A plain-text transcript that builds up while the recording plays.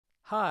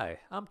Hi,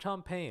 I'm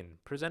Tom Payne,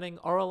 presenting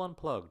RL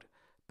Unplugged,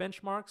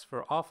 Benchmarks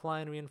for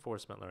Offline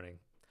Reinforcement Learning,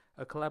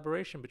 a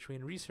collaboration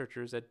between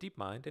researchers at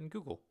DeepMind and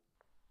Google.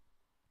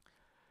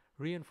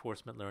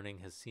 Reinforcement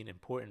learning has seen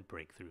important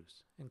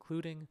breakthroughs,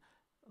 including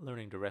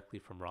learning directly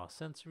from raw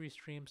sensory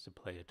streams to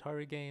play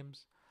Atari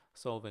games,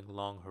 solving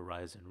long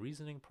horizon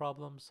reasoning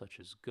problems such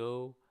as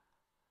Go,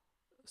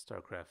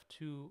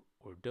 StarCraft II,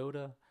 or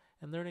Dota,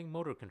 and learning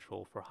motor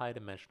control for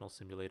high-dimensional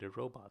simulated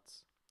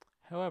robots.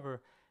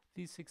 However,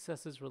 these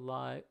successes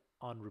rely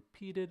on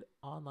repeated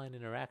online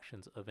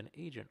interactions of an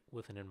agent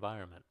with an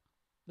environment.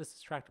 This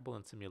is tractable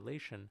in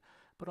simulation,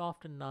 but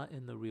often not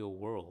in the real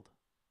world.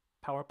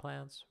 Power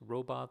plants,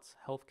 robots,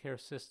 healthcare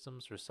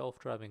systems, or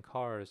self-driving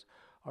cars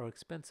are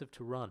expensive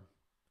to run,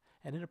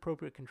 and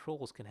inappropriate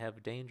controls can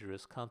have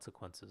dangerous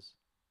consequences.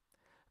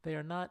 They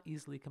are not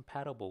easily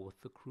compatible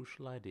with the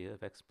crucial idea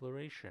of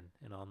exploration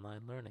in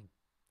online learning.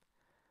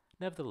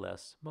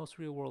 Nevertheless, most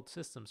real-world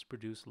systems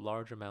produce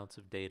large amounts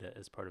of data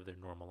as part of their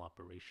normal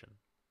operation.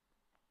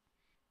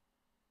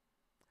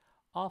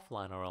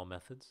 Offline RL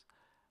methods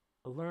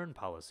learn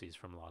policies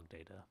from log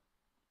data,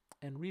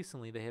 and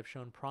recently they have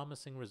shown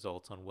promising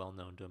results on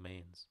well-known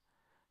domains.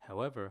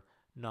 However,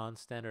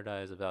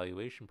 non-standardized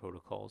evaluation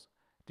protocols,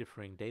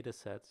 differing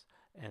datasets,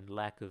 and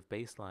lack of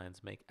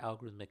baselines make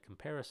algorithmic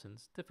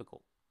comparisons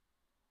difficult.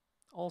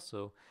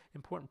 Also,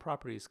 important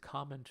properties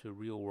common to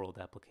real-world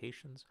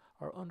applications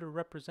are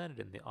underrepresented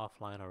in the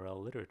offline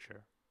RL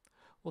literature.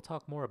 We'll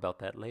talk more about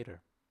that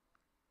later.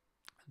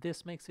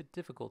 This makes it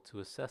difficult to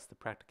assess the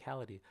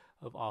practicality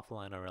of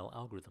offline RL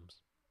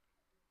algorithms.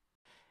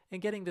 And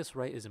getting this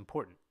right is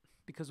important,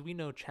 because we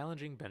know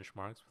challenging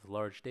benchmarks with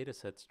large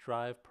datasets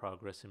drive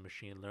progress in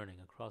machine learning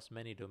across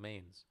many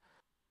domains.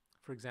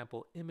 For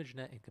example,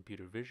 ImageNet in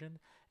computer vision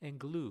and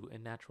GLUE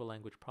in natural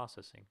language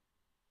processing.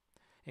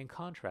 In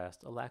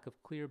contrast, a lack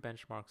of clear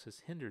benchmarks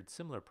has hindered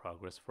similar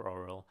progress for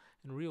RL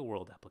in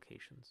real-world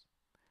applications.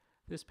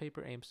 This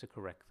paper aims to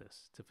correct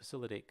this, to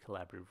facilitate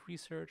collaborative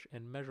research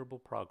and measurable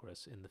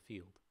progress in the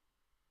field.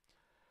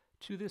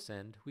 To this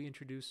end, we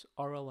introduce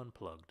RL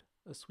Unplugged,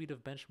 a suite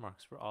of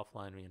benchmarks for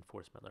offline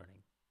reinforcement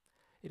learning.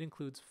 It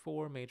includes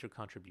 4 major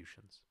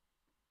contributions: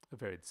 a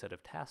varied set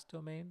of task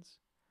domains,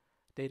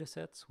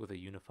 datasets with a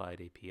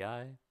unified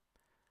API,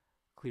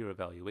 clear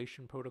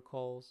evaluation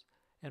protocols,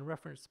 and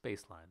reference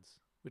baselines,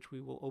 which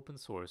we will open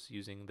source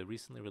using the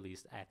recently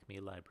released Acme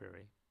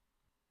library.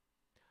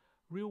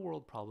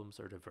 Real-world problems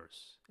are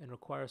diverse and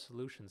require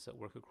solutions that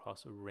work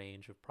across a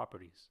range of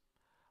properties.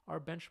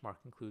 Our benchmark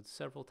includes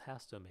several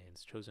task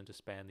domains chosen to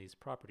span these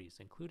properties,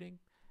 including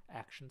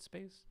action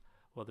space,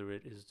 whether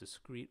it is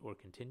discrete or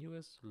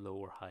continuous, low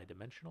or high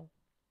dimensional;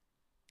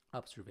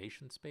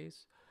 observation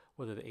space,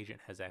 whether the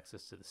agent has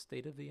access to the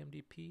state of the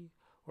MDP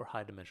or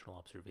high dimensional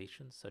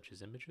observations such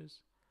as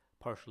images;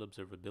 partial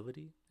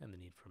observability and the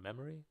need for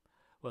memory,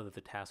 whether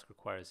the task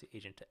requires the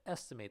agent to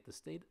estimate the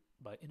state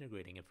by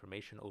integrating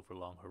information over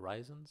long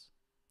horizons;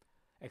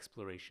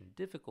 exploration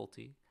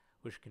difficulty,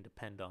 which can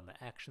depend on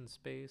the action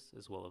space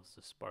as well as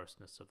the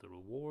sparseness of the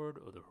reward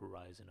or the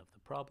horizon of the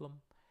problem;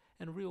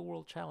 and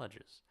real-world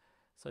challenges,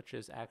 such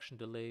as action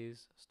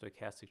delays,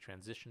 stochastic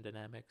transition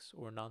dynamics,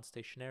 or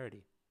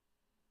non-stationarity.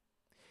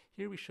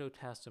 Here we show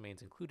task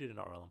domains included in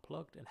RL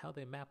Unplugged and how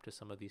they map to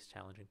some of these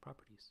challenging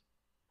properties.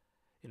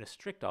 In a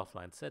strict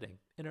offline setting,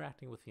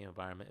 interacting with the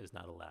environment is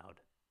not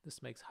allowed.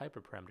 This makes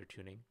hyperparameter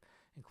tuning,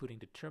 including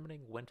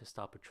determining when to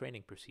stop a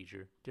training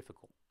procedure,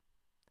 difficult.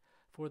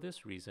 For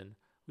this reason,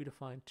 we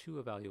define 2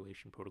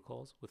 evaluation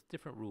protocols with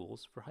different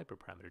rules for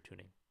hyperparameter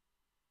tuning.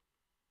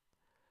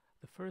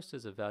 The first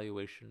is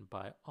evaluation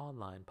by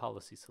online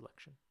policy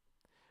selection,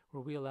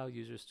 where we allow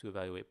users to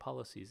evaluate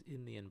policies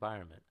in the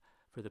environment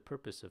for the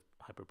purpose of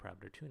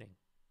hyperparameter tuning.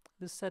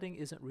 This setting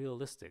isn't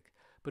realistic,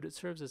 but it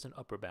serves as an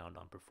upper bound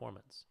on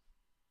performance.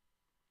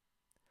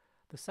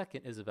 The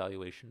second is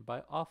evaluation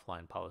by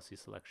offline policy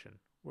selection,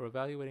 where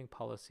evaluating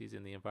policies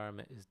in the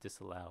environment is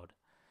disallowed.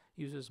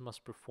 Users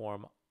must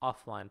perform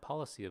offline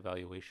policy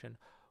evaluation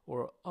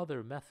or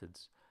other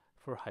methods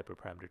for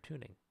hyperparameter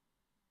tuning.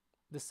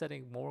 This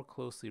setting more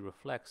closely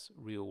reflects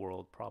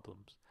real-world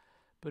problems,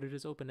 but it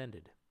is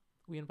open-ended.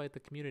 We invite the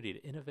community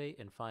to innovate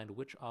and find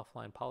which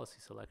offline policy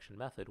selection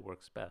method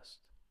works best.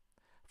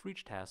 For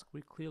each task,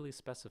 we clearly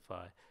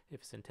specify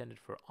if it's intended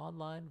for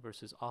online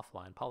versus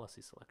offline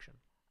policy selection.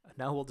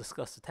 Now we'll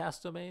discuss the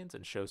task domains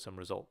and show some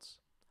results.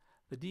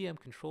 The DM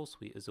Control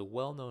Suite is a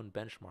well-known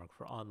benchmark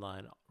for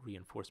online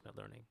reinforcement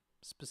learning,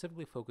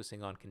 specifically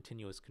focusing on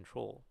continuous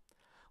control.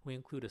 We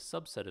include a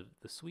subset of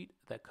the suite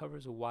that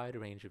covers a wide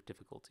range of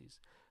difficulties.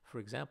 For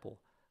example,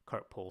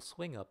 cart pole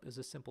swing up is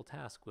a simple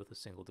task with a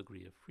single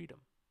degree of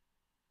freedom.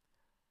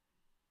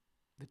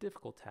 The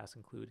difficult tasks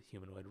include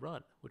humanoid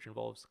run, which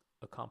involves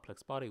a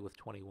complex body with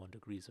 21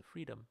 degrees of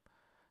freedom,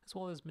 as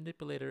well as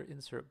manipulator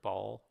insert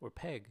ball or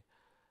peg,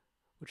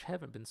 which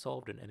haven't been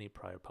solved in any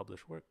prior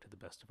published work to the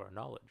best of our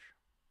knowledge.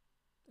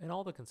 In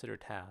all the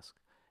considered tasks,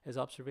 as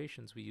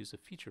observations we use a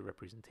feature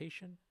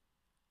representation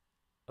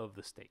of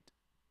the state.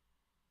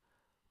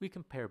 we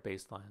compare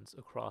baselines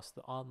across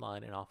the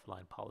online and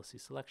offline policy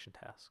selection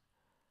tasks.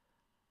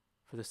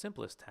 For the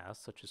simplest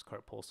tasks, such as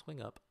cart pole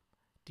swing up,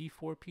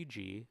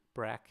 D4PG,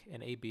 BRAC,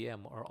 and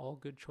ABM are all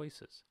good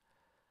choices.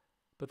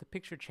 But the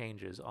picture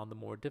changes on the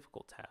more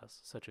difficult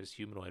tasks, such as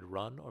humanoid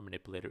run or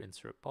manipulator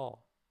insert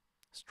ball.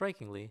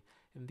 Strikingly,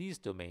 in these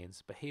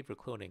domains, behavior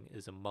cloning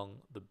is among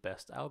the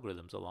best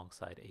algorithms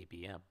alongside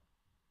ABM,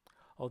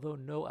 although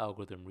no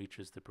algorithm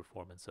reaches the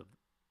performance of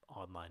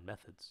online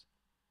methods.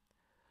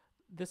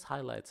 This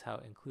highlights how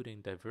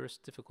including diverse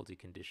difficulty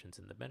conditions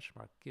in the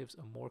benchmark gives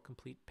a more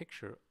complete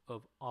picture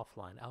of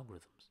offline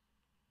algorithms.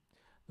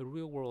 The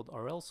real-world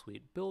RL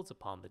suite builds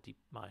upon the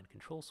DeepMind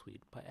control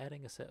suite by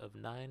adding a set of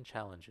 9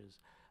 challenges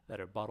that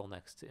are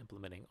bottlenecks to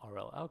implementing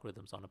RL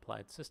algorithms on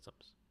applied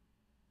systems.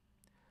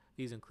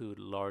 These include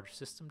large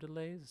system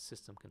delays,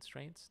 system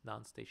constraints,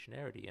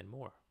 non-stationarity, and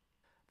more.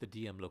 The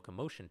DM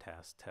locomotion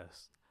task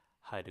tests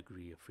high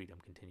degree of freedom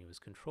continuous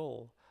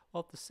control,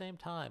 while at the same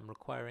time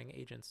requiring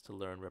agents to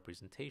learn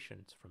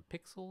representations from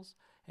pixels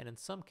and, in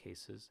some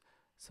cases,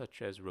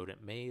 such as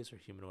rodent maze or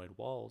humanoid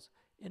walls,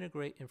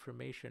 integrate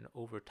information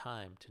over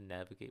time to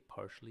navigate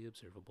partially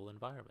observable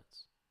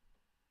environments.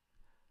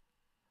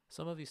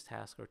 Some of these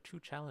tasks are too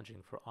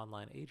challenging for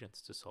online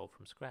agents to solve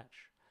from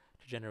scratch.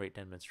 To generate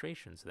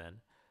demonstrations,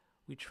 then,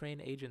 we train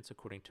agents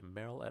according to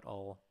Merrill et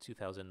al.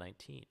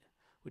 2019,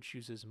 which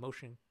uses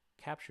motion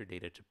capture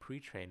data to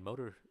pre-train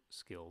motor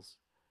skills.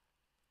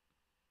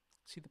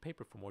 See the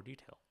paper for more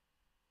detail.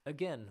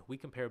 Again, we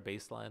compare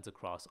baselines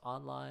across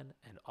online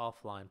and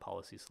offline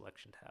policy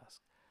selection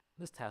tasks.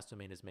 This task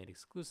domain is made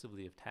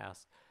exclusively of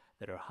tasks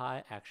that are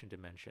high action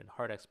dimension,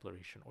 hard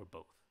exploration, or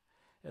both.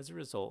 As a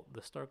result,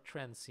 the stark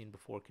trends seen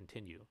before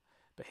continue.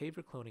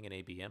 Behavior cloning and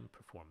ABM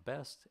perform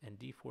best, and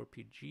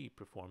D4PG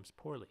performs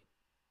poorly.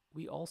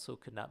 We also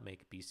could not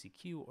make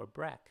BCQ or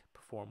BRAC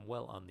perform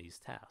well on these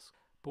tasks,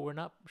 but we're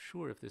not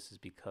sure if this is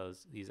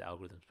because these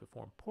algorithms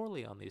perform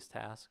poorly on these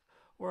tasks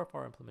or if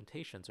our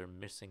implementations are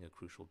missing a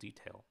crucial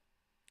detail.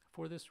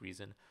 For this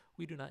reason,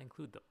 we do not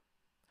include them.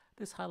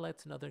 This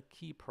highlights another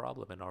key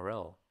problem in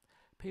RL.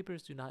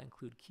 Papers do not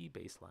include key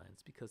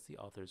baselines because the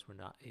authors were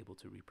not able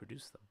to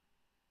reproduce them.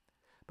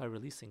 By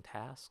releasing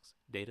tasks,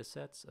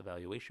 datasets,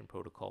 evaluation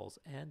protocols,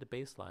 and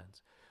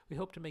baselines, we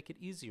hope to make it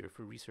easier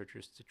for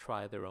researchers to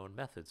try their own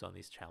methods on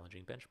these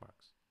challenging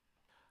benchmarks.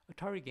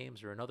 Atari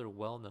games are another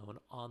well-known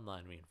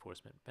online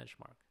reinforcement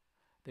benchmark.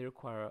 They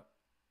require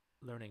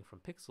learning from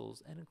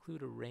pixels and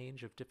include a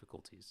range of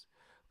difficulties.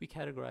 We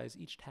categorize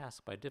each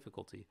task by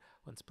difficulty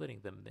when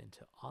splitting them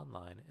into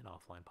online and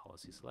offline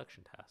policy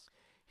selection tasks.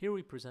 Here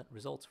we present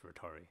results for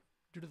Atari.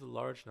 Due to the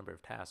large number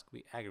of tasks,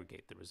 we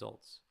aggregate the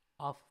results.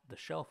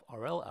 Off-the-shelf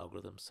RL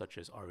algorithms such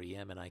as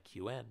REM and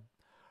IQN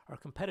are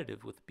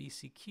competitive with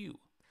BCQ,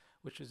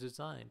 which is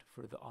designed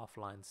for the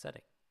offline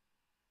setting.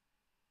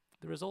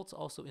 The results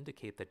also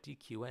indicate that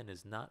DQN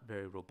is not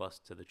very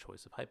robust to the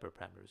choice of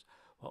hyperparameters,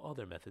 while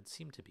other methods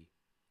seem to be.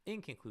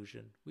 In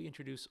conclusion, we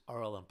introduce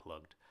RL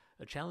Unplugged,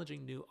 a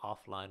challenging new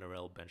offline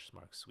RL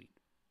benchmark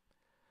suite.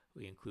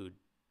 We include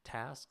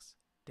tasks,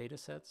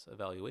 datasets,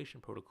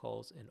 evaluation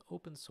protocols, and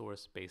open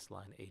source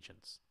baseline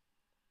agents.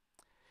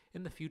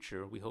 In the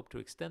future, we hope to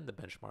extend the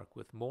benchmark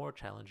with more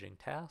challenging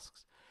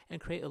tasks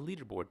and create a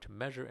leaderboard to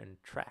measure and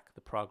track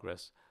the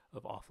progress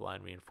of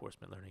offline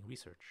reinforcement learning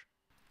research.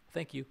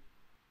 Thank you.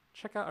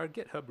 Check out our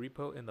GitHub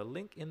repo in the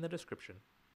link in the description.